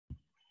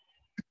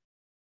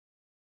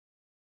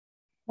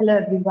Hello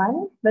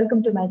everyone,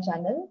 welcome to my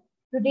channel.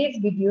 Today's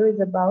video is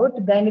about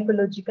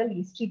gynecological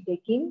history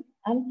taking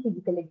and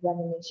physical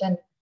examination.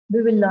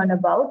 We will learn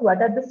about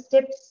what are the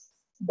steps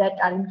that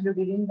are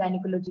included in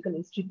gynecological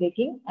history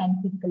taking and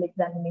physical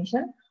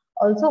examination.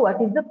 Also,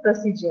 what is the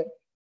procedure?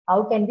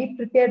 How can we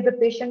prepare the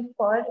patient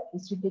for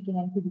history taking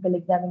and physical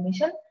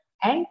examination?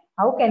 And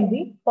how can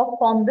we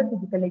perform the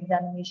physical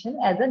examination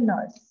as a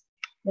nurse?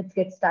 Let's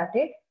get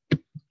started.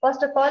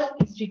 First of all,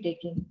 history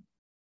taking.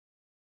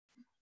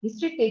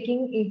 History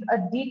taking is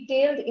a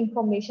detailed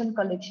information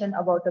collection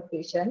about a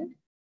patient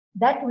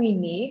that we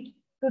need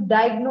to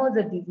diagnose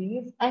a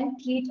disease and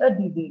treat a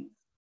disease.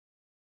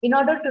 In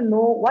order to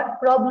know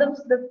what problems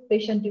the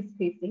patient is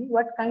facing,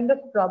 what kind of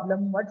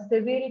problem, what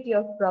severity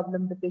of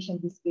problem the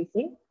patient is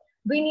facing,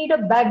 we need a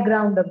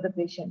background of the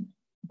patient.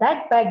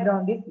 That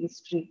background is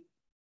history.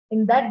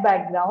 In that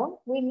background,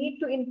 we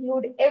need to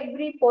include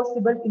every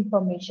possible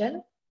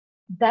information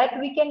that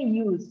we can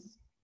use,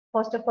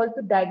 first of all,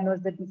 to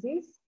diagnose the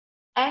disease,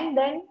 and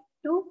then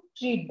to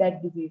treat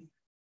that disease.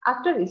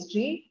 After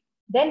history,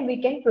 then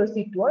we can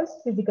proceed towards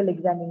physical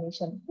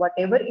examination.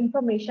 Whatever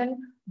information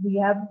we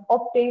have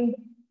obtained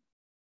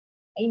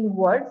in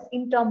words,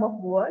 in terms of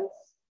words,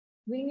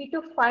 we need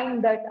to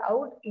find that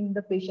out in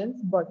the patient's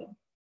body.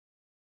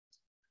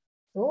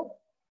 So,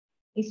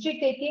 history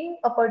taking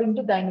according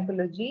to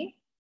gynecology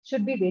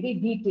should be very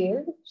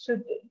detailed,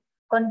 should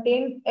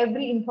contain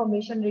every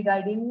information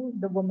regarding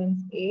the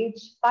woman's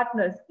age,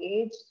 partner's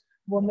age,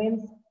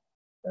 woman's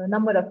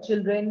number of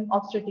children,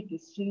 obstetric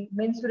history,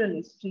 menstrual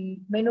history,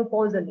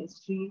 menopausal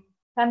history,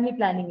 family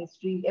planning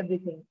history,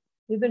 everything.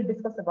 We will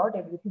discuss about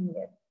everything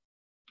here.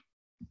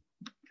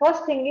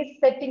 First thing is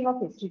setting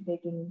of history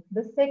taking.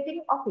 The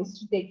setting of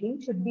history taking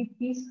should be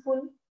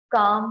peaceful,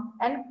 calm,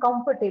 and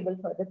comfortable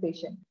for the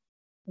patient.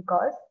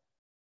 Because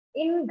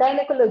in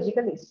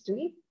gynecological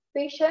history,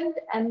 patient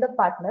and the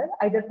partner,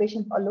 either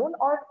patient alone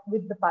or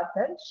with the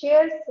partner,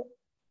 shares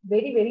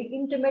very, very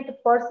intimate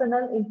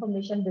personal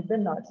information with the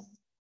nurse.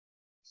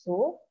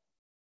 So,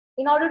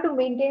 in order to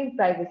maintain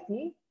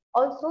privacy,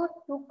 also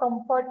to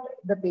comfort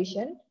the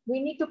patient, we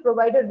need to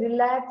provide a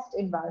relaxed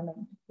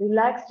environment,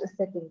 relaxed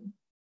setting,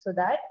 so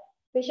that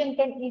patient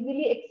can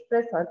easily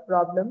express her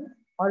problems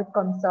or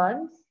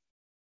concerns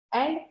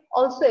and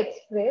also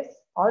express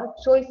her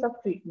choice of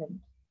treatment.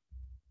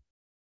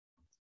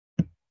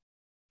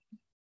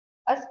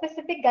 A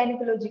specific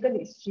gynecological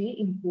history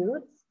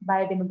includes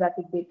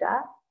biodemographic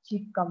data,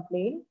 chief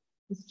complaint,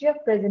 history of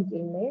present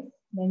illness,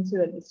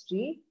 menstrual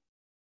history.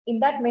 In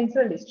that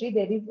menstrual history,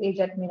 there is age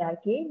at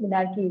menarche.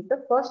 Menarche is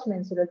the first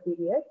menstrual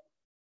period,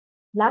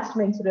 last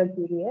menstrual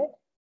period,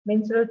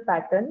 menstrual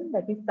pattern,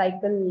 that is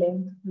cycle,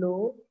 length,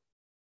 flow,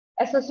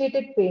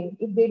 associated pain,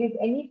 if there is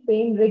any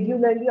pain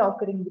regularly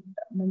occurring with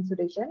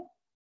menstruation,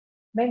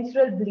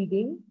 menstrual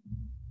bleeding.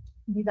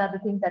 These are the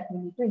things that we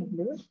need to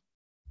include.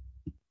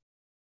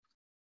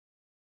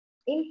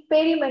 In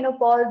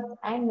perimenopause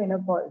and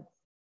menopause,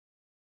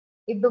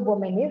 if the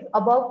woman is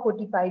above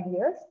 45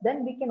 years,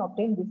 then we can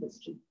obtain this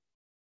history.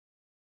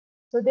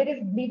 So there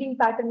is bleeding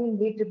pattern in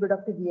late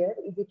reproductive year.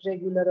 Is it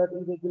regular or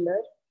irregular?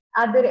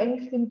 Are there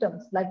any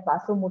symptoms like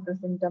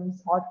vasomotor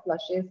symptoms, hot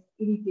flushes,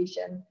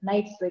 irritation,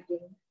 night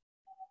sweating?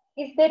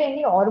 Is there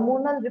any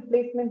hormonal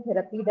replacement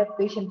therapy that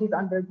patient is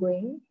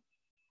undergoing?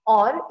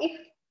 Or if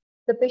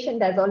the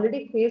patient has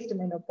already faced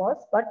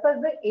menopause, what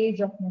was the age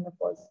of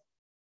menopause?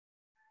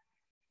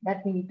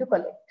 That we need to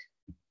collect.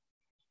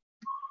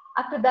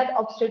 After that,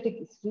 obstetric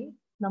history,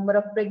 number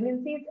of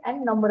pregnancies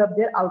and number of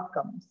their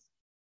outcomes.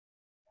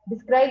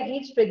 Describe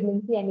each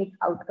pregnancy and its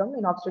outcome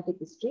in obstetric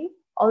history.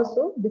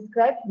 Also,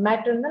 describe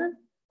maternal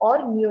or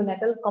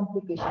neonatal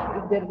complication,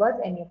 if there was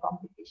any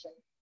complication.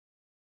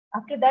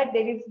 After that,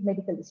 there is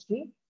medical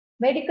history.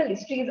 Medical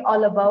history is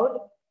all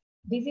about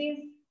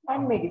disease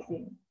and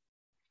medicine.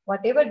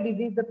 Whatever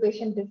disease the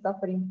patient is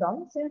suffering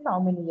from, since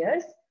how many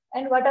years,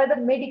 and what are the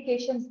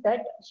medications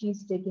that she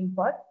is taking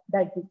for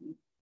that disease.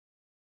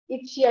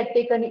 If she had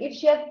taken, if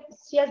she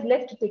has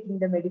left taking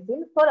the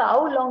medicine, for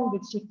how long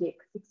did she take?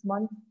 6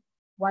 months,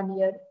 1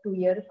 year, 2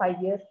 years,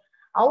 5 years?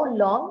 How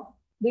long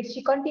did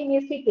she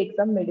continuously take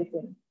some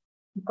medicine?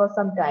 Because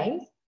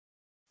sometimes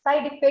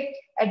side effect,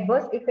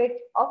 adverse effect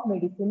of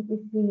medicine is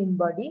seen in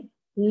body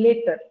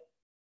later.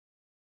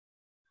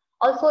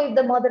 Also, if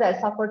the mother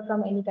has suffered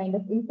from any kind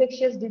of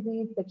infectious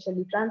disease,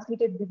 sexually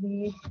transmitted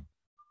disease,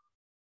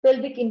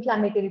 pelvic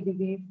inflammatory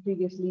disease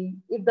previously,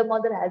 if the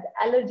mother has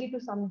allergy to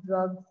some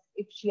drugs,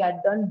 if she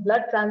had done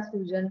blood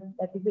transfusion,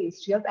 that is the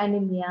history of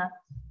anemia,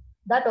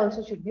 that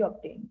also should be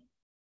obtained.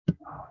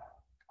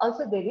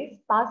 Also, there is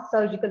past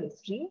surgical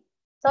history.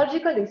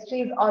 Surgical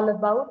history is all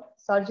about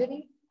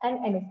surgery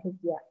and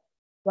anesthesia.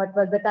 What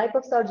was the type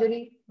of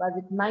surgery? Was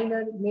it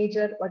minor,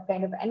 major? What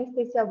kind of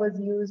anesthesia was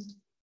used?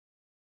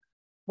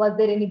 Was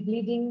there any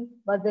bleeding?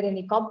 Was there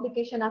any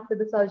complication after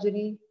the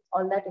surgery?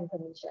 All that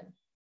information.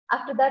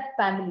 After that,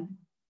 family.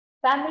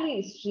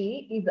 Family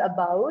history is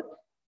about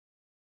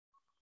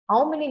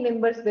how many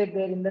members were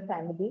there in the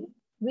family.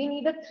 We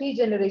need a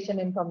 3-generation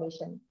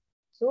information.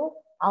 So,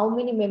 how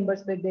many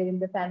members were there in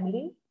the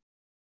family?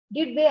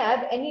 Did they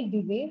have any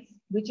disease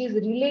which is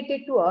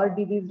related to our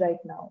disease right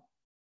now?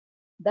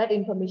 That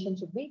information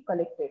should be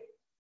collected.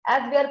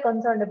 As we are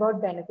concerned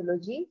about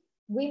gynecology,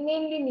 we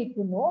mainly need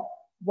to know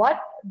what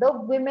the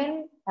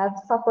women have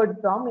suffered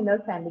from in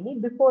her family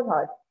before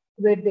her.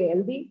 Were they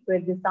healthy? Were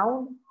they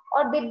sound?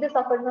 Or did they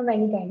suffer from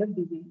any kind of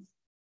disease?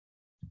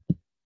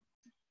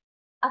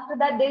 After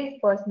that, there is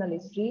personal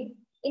history.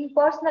 In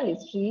personal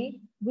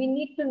history, we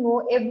need to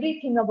know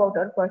everything about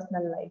our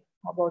personal life,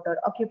 about our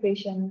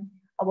occupation,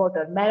 about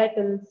our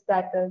marital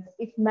status,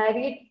 if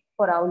married,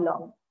 for how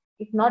long,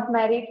 if not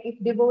married,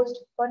 if divorced,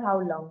 for how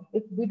long,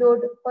 if widowed,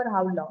 for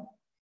how long.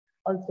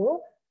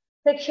 Also,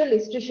 sexual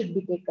history should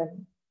be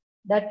taken.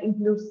 That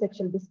includes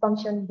sexual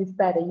dysfunction,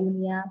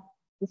 dyspareunia,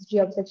 history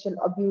of sexual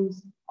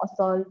abuse,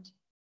 assault.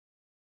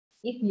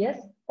 If yes,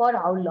 for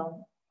how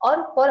long?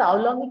 Or for how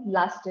long it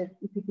lasted,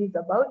 if it is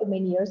about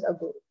many years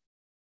ago.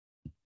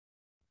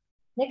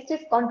 Next is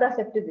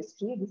contraceptive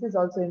history. This is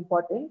also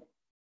important.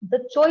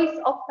 The choice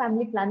of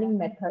family planning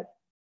method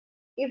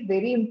is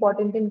very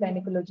important in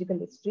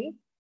gynecological history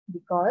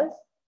because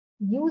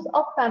use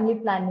of family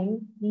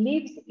planning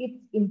leaves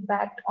its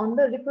impact on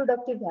the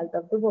reproductive health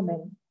of the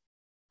woman.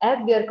 As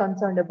we are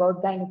concerned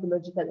about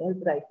gynecological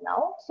health right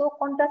now, so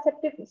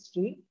contraceptive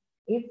history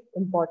is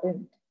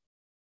important.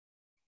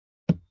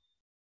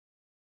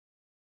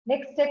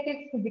 Next step is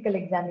physical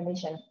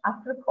examination.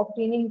 After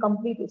obtaining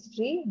complete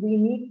history, we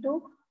need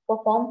to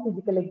perform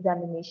physical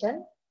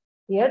examination.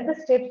 Here the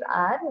steps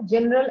are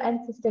general and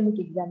systemic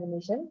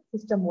examination,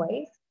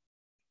 system-wise,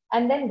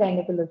 and then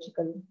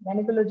gynecological.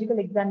 Gynecological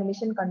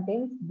examination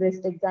contains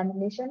breast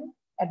examination,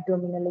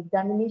 abdominal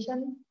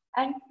examination,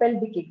 and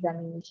pelvic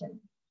examination.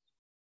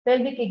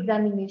 Pelvic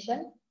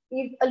examination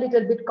is a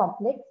little bit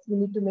complex. We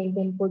need to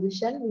maintain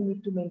position, we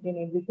need to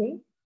maintain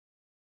everything.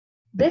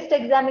 Breast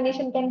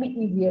examination can be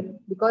easier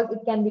because it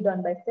can be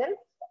done by self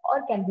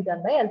or can be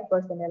done by health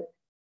personnel.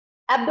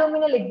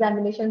 Abdominal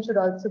examination should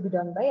also be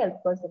done by health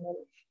personnel.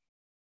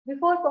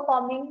 Before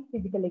performing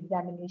physical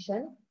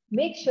examination,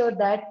 make sure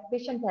that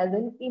patient has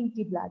an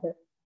empty bladder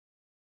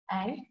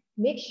and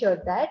make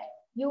sure that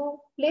you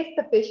place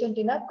the patient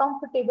in a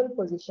comfortable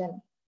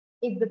position.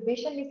 If the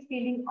patient is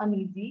feeling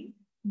uneasy,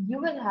 you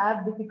will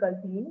have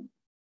difficulty in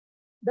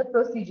the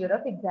procedure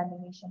of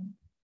examination.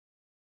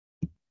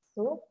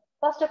 So,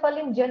 first of all,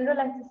 in general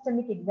and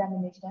systemic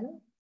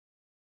examination,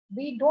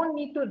 we don't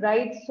need to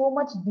write so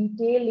much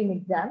detail in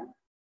exam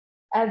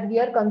as we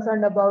are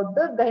concerned about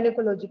the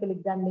gynecological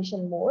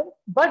examination more,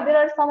 but there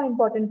are some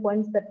important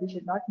points that we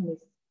should not miss,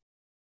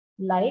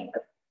 like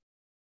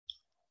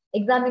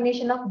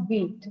examination of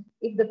weight,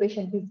 if the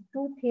patient is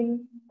too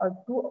thin or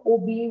too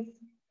obese,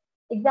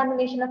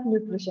 examination of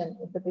nutrition,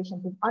 if the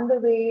patient is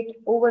underweight,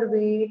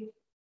 overweight,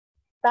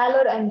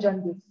 pallor and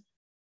jaundice.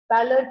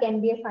 Pallor can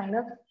be a sign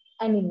of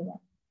anemia,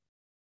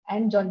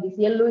 and jaundice,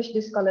 yellowish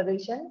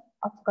discoloration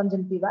of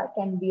conjunctiva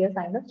can be a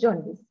sign of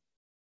jaundice.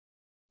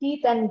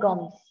 Teeth and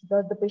gums,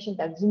 the patient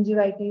has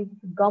gingivitis,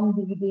 gum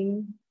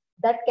bleeding,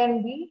 that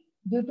can be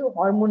due to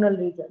hormonal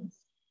reasons.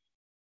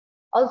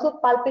 Also,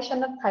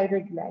 palpation of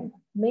thyroid gland.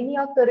 Many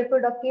of the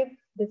reproductive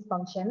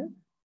dysfunction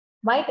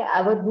might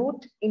have a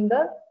root in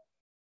the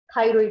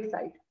thyroid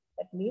side.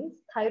 That means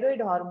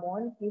thyroid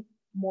hormone, if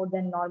more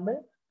than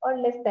normal or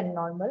less than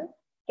normal,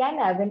 can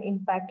have an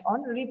impact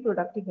on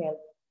reproductive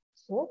health.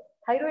 So,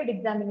 thyroid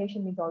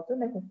examination is also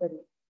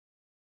necessary.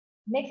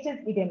 Next is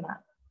edema.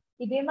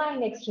 Edema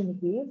in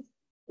extremities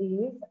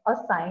is a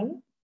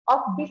sign of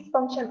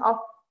dysfunction of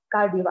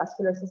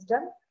cardiovascular system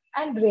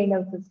and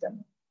renal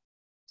system.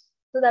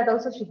 So that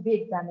also should be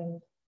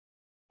examined.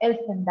 Else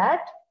than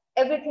that,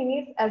 everything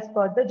is as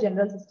per the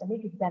general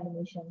systemic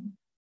examination.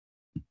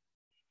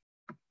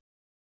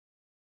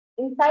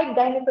 Inside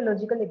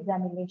gynecological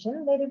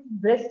examination, there is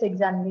breast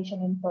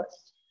examination in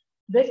first.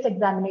 Breast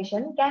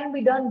examination can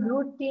be done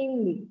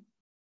routinely.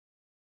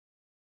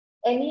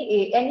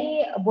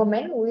 Any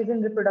woman who is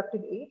in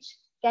reproductive age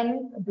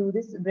can do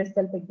this breast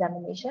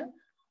self-examination,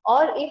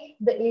 or if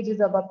the age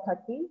is above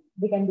 30,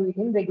 they can do it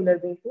in regular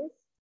basis.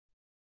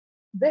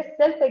 Breast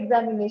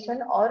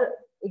self-examination or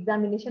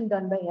examination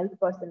done by health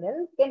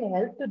personnel can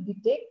help to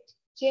detect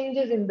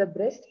changes in the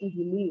breast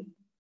easily.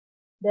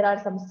 There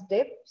are some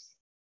steps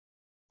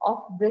of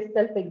breast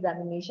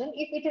self-examination.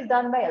 If it is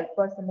done by health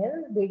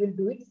personnel, they will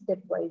do it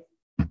stepwise.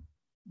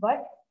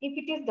 But if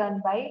it is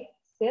done by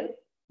self,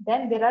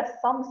 then there are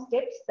some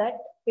steps that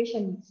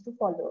patient needs to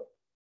follow.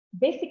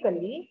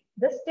 Basically,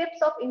 the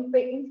steps of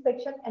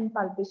inspection and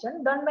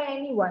palpation done by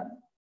anyone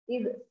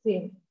is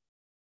same.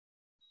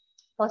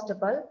 First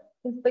of all,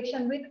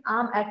 inspection with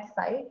arm at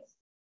sides.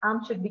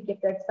 Arm should be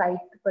kept at side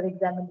for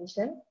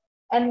examination.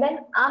 And then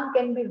arm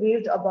can be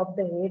raised above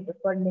the head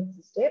for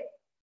next step.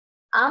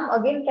 Arm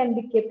again can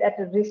be kept at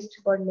a wrist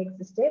for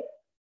next step.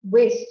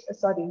 Waist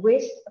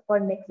for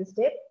next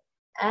step.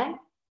 And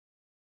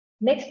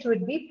next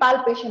would be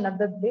palpation of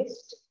the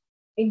breast,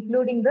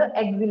 including the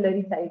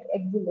axillary side,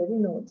 axillary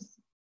nodes.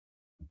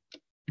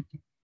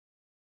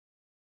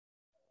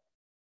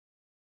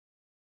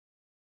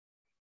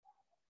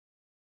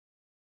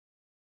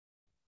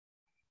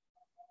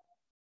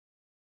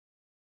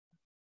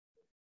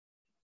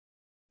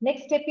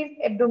 Next step is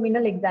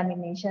abdominal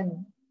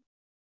examination.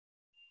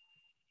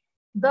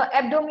 The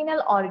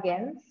abdominal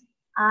organs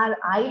are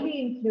highly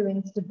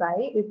influenced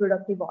by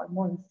reproductive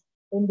hormones.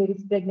 When there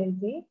is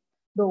pregnancy,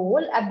 the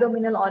whole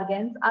abdominal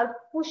organs are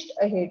pushed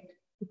ahead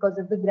because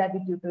of the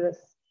gravid uterus.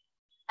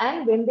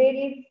 And when there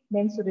is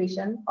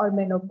menstruation or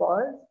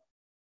menopause,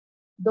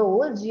 the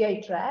whole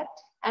GI tract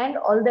and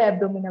all the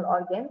abdominal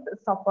organs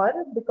suffer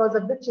because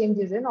of the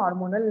changes in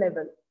hormonal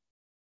level.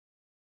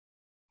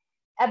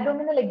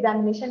 Abdominal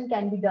examination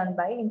can be done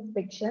by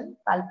inspection,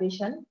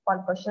 palpation,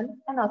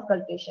 percussion, and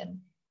auscultation.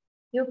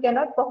 You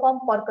cannot perform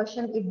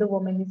percussion if the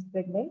woman is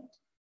pregnant,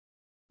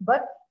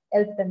 but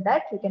else than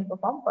that, you can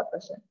perform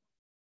percussion.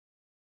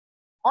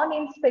 On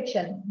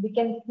inspection, we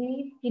can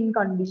see skin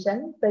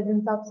condition,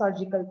 presence of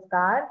surgical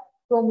scar,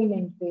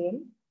 prominent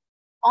pain.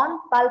 On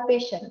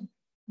palpation,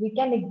 we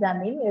can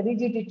examine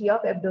rigidity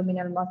of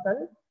abdominal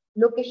muscle,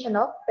 location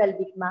of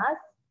pelvic mass,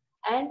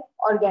 and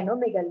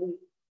organomegaly.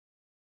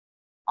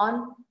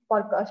 On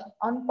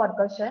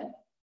percussion,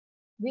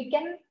 we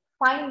can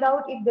find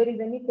out if there is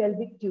any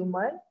pelvic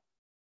tumor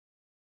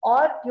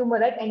or tumor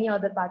at any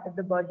other part of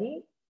the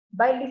body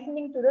by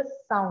listening to the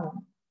sound.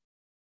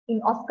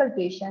 In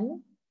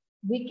auscultation,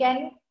 we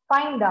can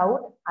find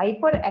out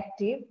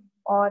hyperactive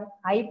or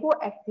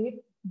hypoactive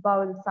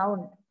bowel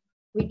sound.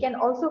 We can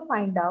also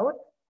find out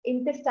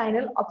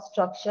intestinal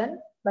obstruction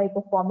by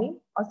performing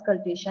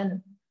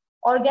auscultation.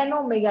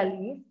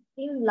 Organomegaly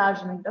is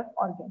enlargement of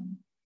organ.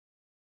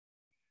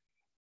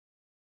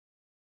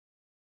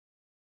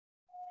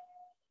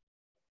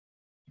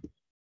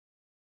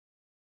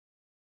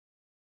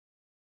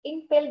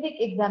 In pelvic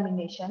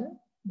examination,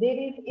 there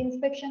is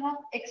inspection of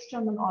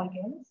external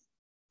organs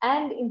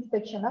and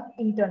inspection of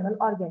internal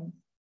organs.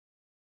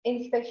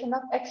 Inspection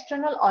of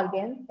external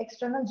organs,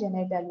 external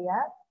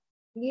genitalia,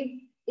 is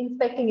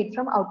inspecting it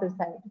from outer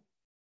side.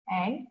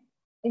 And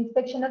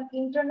inspection of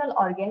internal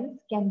organs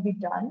can be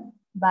done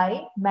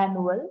by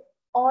manual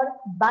or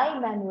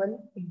bimanual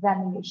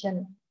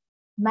examination.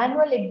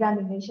 Manual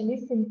examination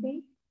is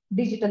simply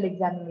digital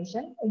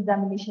examination,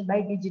 examination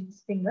by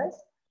digits fingers,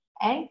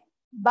 and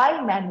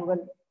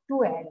bimanual,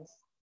 2 hands.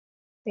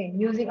 Same,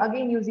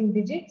 using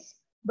digits,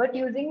 but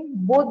using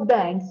both the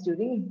hands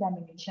during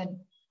examination.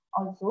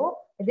 Also,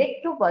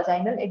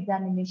 recto-vaginal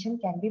examination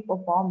can be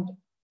performed.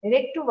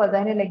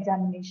 Recto-vaginal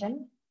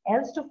examination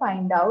helps to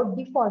find out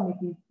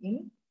deformities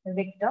in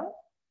rectum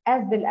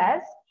as well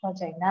as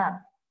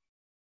vagina.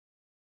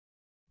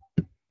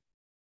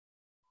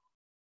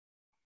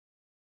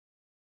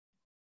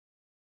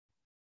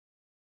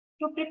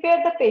 To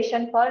prepare the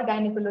patient for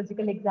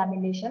gynecological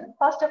examination,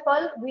 first of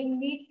all, we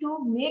need to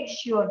make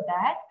sure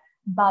that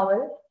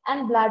bowel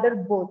and bladder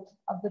both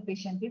of the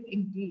patient is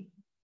empty.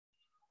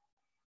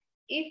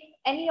 If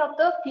any of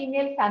the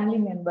female family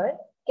member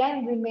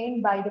can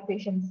remain by the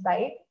patient's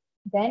side,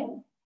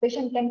 then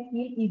patient can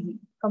feel easy,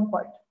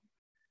 comfort.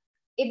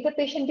 If the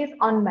patient is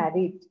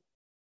unmarried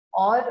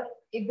or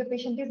if the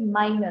patient is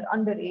minor,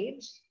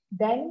 underage,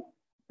 then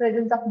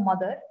presence of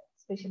mother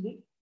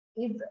especially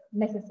is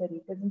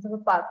necessary. Presence of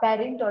a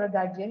parent or a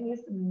guardian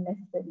is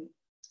necessary.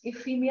 If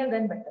female,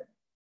 then better.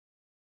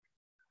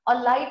 A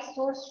light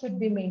source should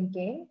be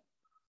maintained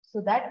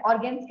so that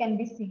organs can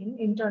be seen,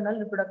 internal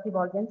reproductive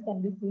organs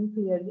can be seen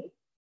clearly.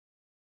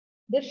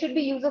 There should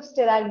be use of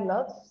sterile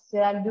gloves,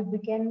 sterile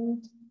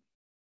lubricant,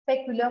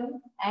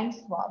 speculum, and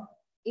swab.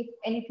 If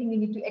anything you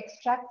need to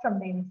extract from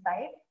the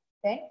inside,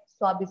 then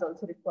swab is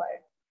also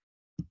required.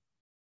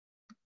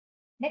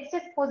 Next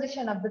is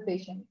position of the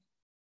patient.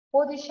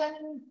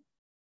 Position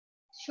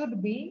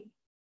should be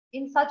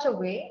in such a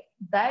way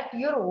that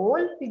your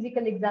whole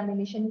physical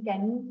examination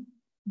can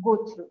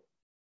go through.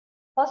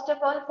 First of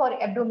all,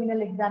 for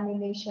abdominal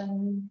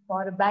examination,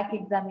 for back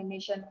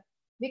examination,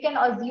 we can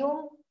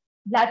assume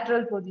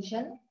lateral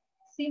position,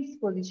 seams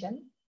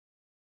position,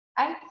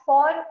 and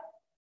for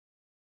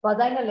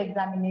vaginal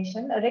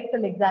examination,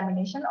 rectal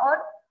examination, or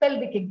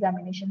pelvic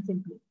examination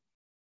simply.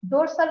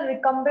 Dorsal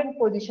recumbent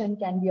position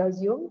can be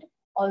assumed.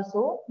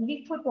 Also,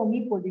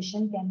 lithotomy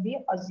position can be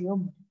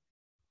assumed.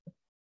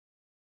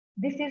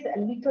 This is a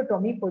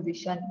lithotomy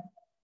position.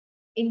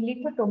 In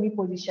lithotomy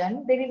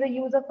position, there is a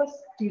use of a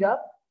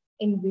stirrup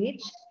in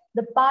which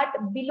the part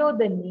below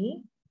the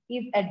knee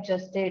is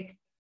adjusted.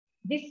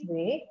 This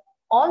way,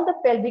 all the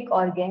pelvic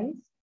organs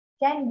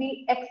can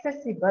be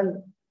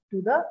accessible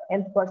to the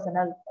health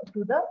personnel,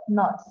 to the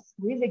nurse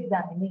who is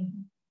examining.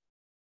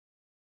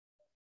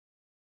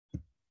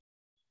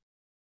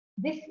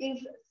 This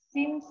is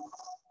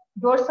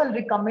dorsal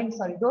recumbent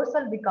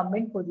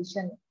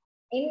position.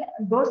 In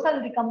dorsal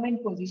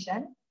recumbent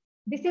position,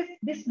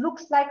 this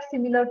looks like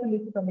similar to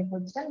lithotomy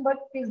position, but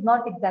it is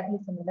not exactly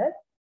similar.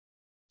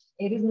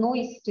 There is no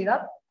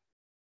stirrup.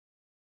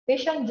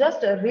 Patient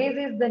just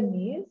raises the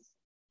knees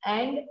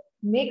and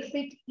makes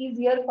it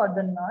easier for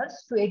the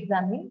nurse to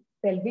examine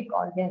pelvic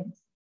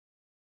organs.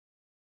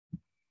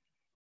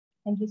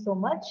 Thank you so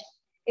much.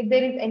 If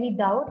there is any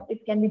doubt,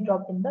 it can be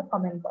dropped in the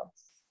comment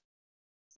box.